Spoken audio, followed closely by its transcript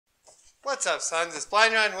What's up, sons? It's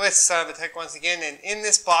Blind Run with Son of a Tech once again, and in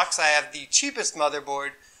this box I have the cheapest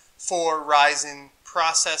motherboard for Ryzen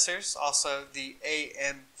processors, also the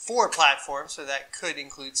AM4 platform, so that could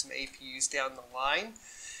include some APUs down the line.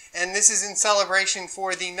 And this is in celebration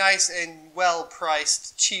for the nice and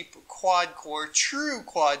well-priced, cheap quad-core, true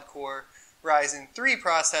quad-core Ryzen 3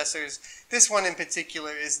 processors. This one in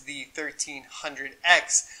particular is the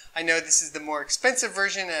 1300X. I know this is the more expensive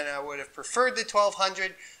version, and I would have preferred the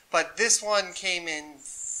 1200, but this one came in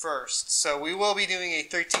first. So we will be doing a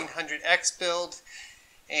 1300X build,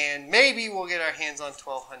 and maybe we'll get our hands on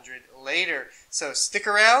 1200 later. So stick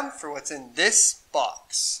around for what's in this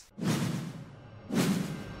box.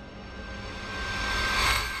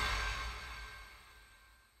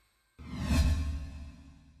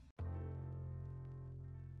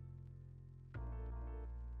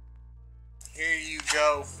 Here you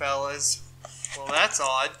go, fellas. Well, that's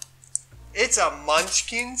odd. It's a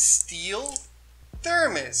Munchkin steel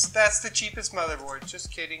thermos. That's the cheapest motherboard. Just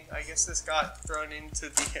kidding. I guess this got thrown into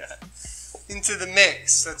the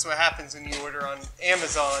mix. That's what happens when you order on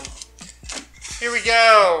Amazon. Here we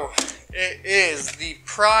go. It is the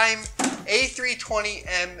Prime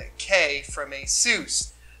A320MK from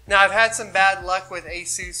ASUS. Now, I've had some bad luck with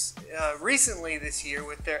ASUS recently this year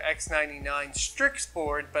with their X99 Strix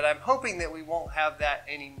board, but I'm hoping that we won't have that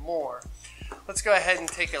anymore. Let's go ahead and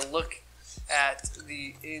take a look at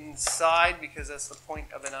the inside, because that's the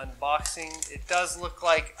point of an unboxing. It does look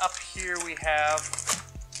like up here we have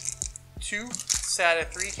two SATA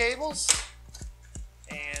 3 cables,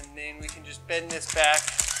 and then we can just bend this back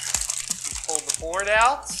and pull the board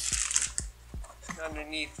out.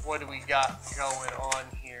 Underneath, what do we got going on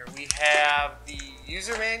here? We have the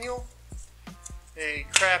user manual, a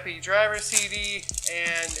crappy driver CD,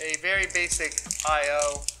 and a very basic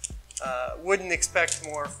I/O. Wouldn't expect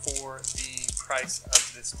more for the price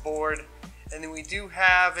of this board. And then we do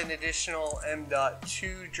have an additional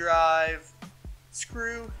M.2 drive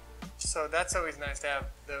screw, so that's always nice to have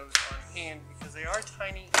those on hand because they are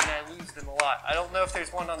tiny and I lose them a lot. I don't know if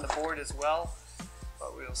there's one on the board as well,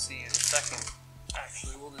 but we'll see in a second.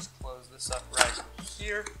 Actually, we'll just close this up right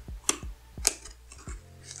here.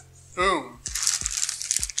 Boom.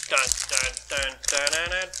 Dun, dun, dun, dun, dun, dun,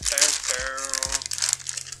 dun, dun.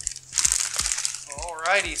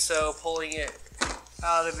 Alrighty, so pulling it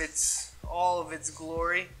out of all of its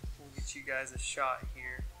glory. We'll get you guys a shot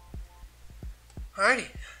here.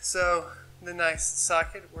 Alrighty, so the nice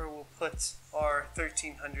socket where we'll put our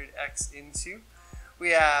 1300X into. We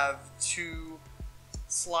have two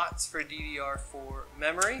slots for DDR4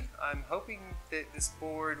 memory. I'm hoping that this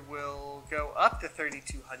board will go up to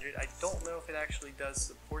 3200. I don't know if it actually does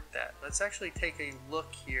support that. Let's actually take a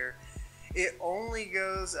look here. It only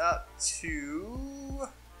goes up to...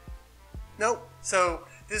 Nope. So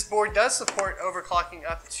this board does support overclocking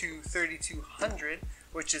up to 3200,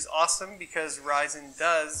 which is awesome because Ryzen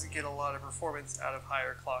does get a lot of performance out of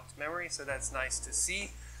higher clocked memory, so that's nice to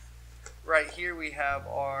see. Right here we have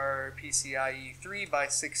our PCIe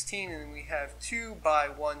 3x16, and then we have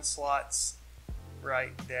 2x1 slots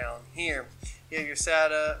right down here. You have your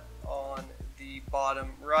SATA on the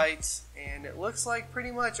bottom right, and it looks like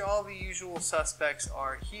pretty much all the usual suspects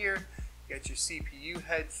are here. You got your CPU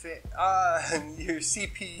your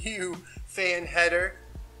CPU fan header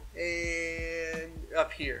and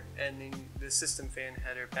up here, and then the system fan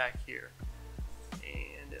header back here.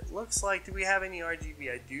 And it looks like, do we have any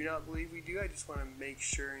RGB? I do not believe we do. I just want to make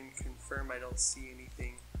sure and confirm I don't see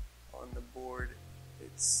anything on the board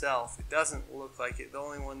itself. It doesn't look like it. The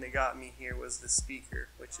only one that got me here was the speaker,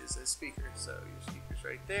 which is a speaker. So your speaker's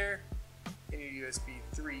right there, and your USB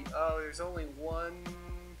 3. Oh, there's only one.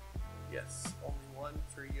 Yes, only one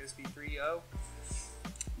for USB 3.0.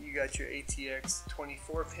 You got your ATX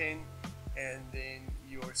 24 pin, and then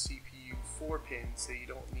your CPU 4 pin, so you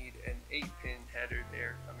don't need an 8-pin header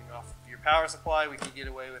there coming off of your power supply. We can get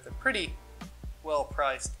away with a pretty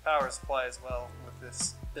well-priced power supply as well with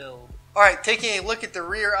this build. Alright, taking a look at the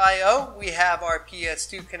rear I/O, we have our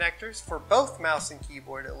PS2 connectors for both mouse and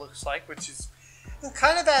keyboard, it looks like, which is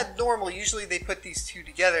kind of abnormal. Usually they put these two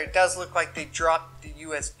together. It does look like they dropped the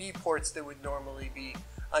USB ports that would normally be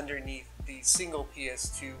underneath the single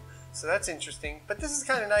PS2, so that's interesting. But this is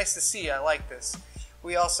kind of nice to see. I like this.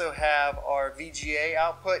 We also have our VGA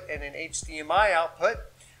output and an HDMI output.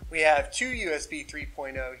 We have two USB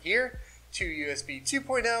 3.0 here, two USB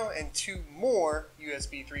 2.0, and two more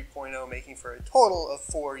USB 3.0, making for a total of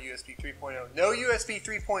 4 USB 3.0. No USB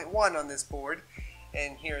 3.1 on this board.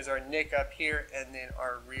 And here's our NIC up here, and then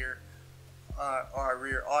our rear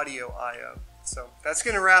audio I/O. So that's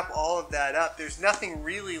going to wrap all of that up. There's nothing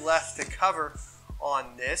really left to cover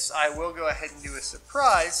on this. I will go ahead and do a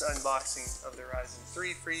surprise unboxing of the Ryzen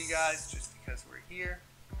 3 for you guys, just because we're here.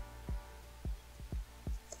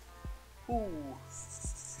 Ooh,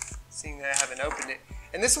 seeing that I haven't opened it.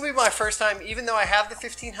 And this will be my first time, even though I have the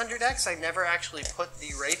 1500X, I never actually put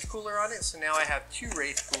the Wraith cooler on it, so now I have two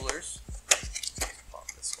Wraith coolers. Pop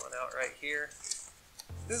this one out right here.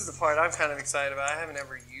 This is the part I'm kind of excited about. I haven't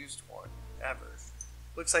ever used one, ever.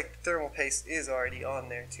 Looks like the thermal paste is already on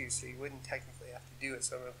there too, so you wouldn't technically have to do it.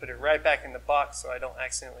 So I'm going to put it right back in the box so I don't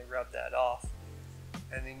accidentally rub that off.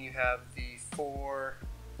 And then you have the 4,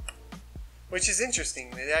 which is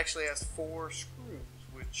interesting. It actually has 4 screws,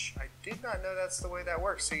 which I did not know that's the way that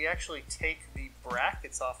works. So you actually take the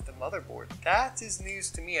brackets off the motherboard. That is news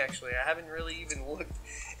to me, actually. I haven't really even looked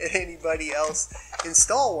at anybody else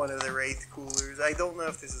install one of the Wraith coolers. I don't know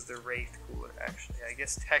if this is the Wraith cooler, actually. I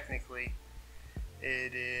guess technically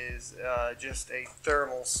it is just a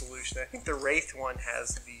thermal solution. I think the Wraith one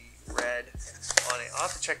has the red on it. I'll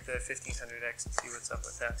have to check the 1500X and see what's up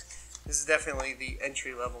with that. This is definitely the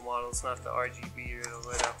entry-level model. It's not the RGB or the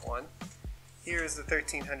lit-up one. Here is the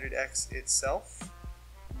 1300X itself.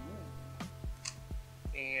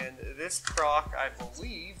 And this proc, I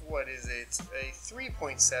believe, what is it? A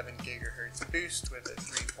 3.7 gigahertz boost with a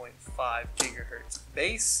 3.5 gigahertz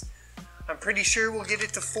base. I'm pretty sure we'll get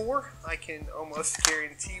it to 4. I can almost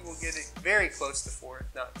guarantee we'll get it very close to 4,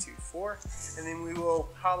 if not to 4. And then we will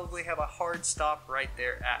probably have a hard stop right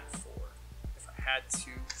there at 4, if I had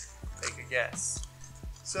to take a guess.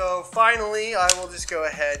 So finally, I will just go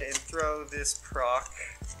ahead and throw this proc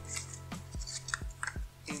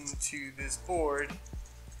into this board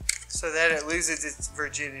so that it loses its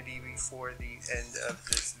virginity before the end of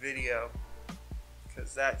this video,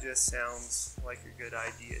 because that just sounds like a good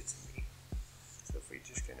idea to me. So if we're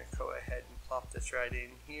just going to go ahead and plop this right in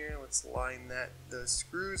here, let's line those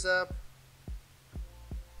screws up.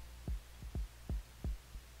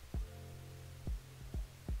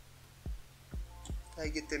 I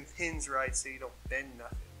get them pins right so you don't bend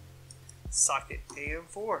nothing. Socket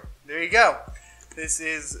AM4. There you go. This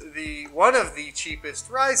is one of the cheapest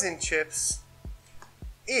Ryzen chips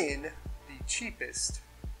in the cheapest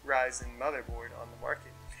Ryzen motherboard on the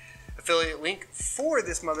market. Affiliate link for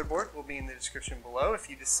this motherboard will be in the description below. If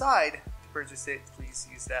you decide to purchase it, please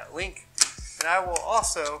use that link. And I will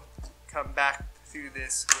also come back through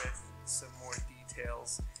this with some more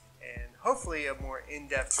details and hopefully a more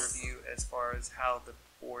in-depth review as far as how the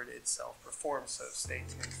board itself performs, so stay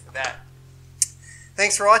tuned for that.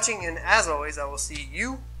 Thanks for watching, and as always, I will see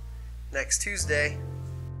you next Tuesday.